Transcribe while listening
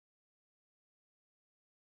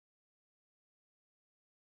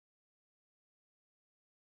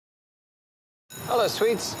Hello,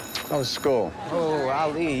 sweets. Oh, school. Oh,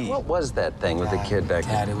 Ali. What was that thing with the kid back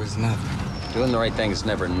there? Dad, it was nothing. Doing the right thing is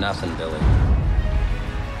never nothing, Billy.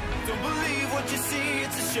 Don't believe what you see,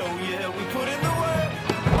 it's a show, yeah, we put in the work.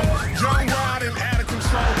 Young, wild, and out of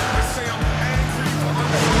control. They say I'm angry,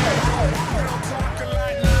 but I'm talking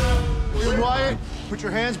like now. Be quiet. Put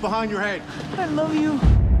your hands behind your head. I love you.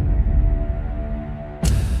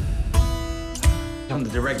 I'm the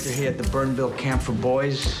director here at the Burnville Camp for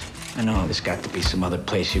Boys. I know there's got to be some other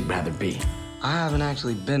place you'd rather be. I haven't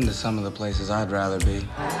actually been to some of the places I'd rather be.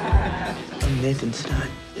 I'm Nathan Stein.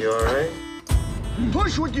 You all right?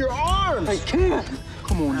 Push with your arms. I can't.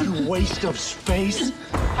 Come on, you waste of space.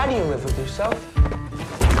 How do you live with yourself?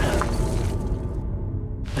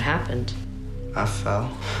 What happened? I fell.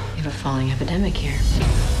 You have a falling epidemic here.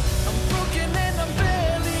 I'm broken and I'm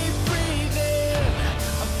barely breathing.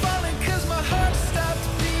 I'm falling 'cause my heart stopped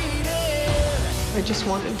beating. I just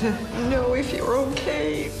wanted to know if you were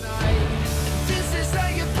okay. This is how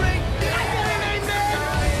you break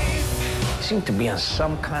You seem to be on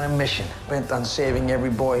some kind of mission, bent on saving every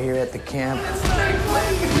boy here at the camp.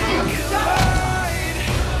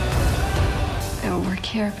 I don't work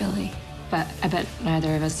here, Billy. But I bet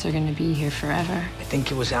neither of us are going to be here forever. I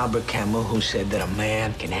think it was Albert Camus who said that a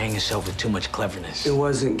man can hang himself with too much cleverness. It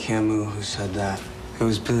wasn't Camus who said that. It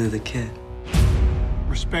was Billy the Kid.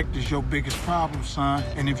 Respect is your biggest problem, son.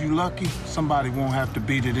 And if you're lucky, somebody won't have to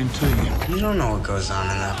beat it into you. You don't know what goes on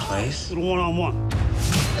in that place. Little one-on-one.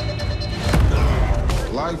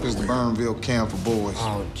 Life is the Burnville Camp for Boys.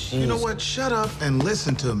 Oh, jeez. You know what? Shut up and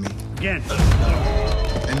listen to me. Again.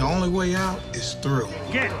 And the only way out is through.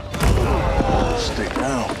 Again. Stick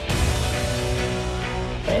down.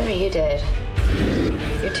 Whatever you did,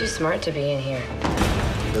 you're too smart to be in here.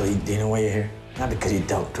 Billy, do you know why you're here? Not because you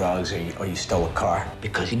dealt drugs or you stole a car.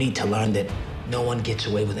 Because you need to learn that no one gets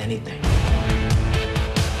away with anything.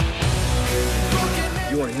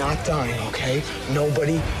 You are not dying, okay?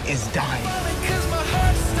 Nobody is dying. 'cause my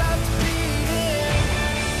heart stopped beating.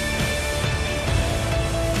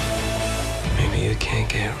 Maybe you can't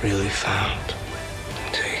get really found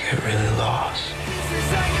until you get really lost. This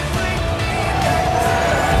is how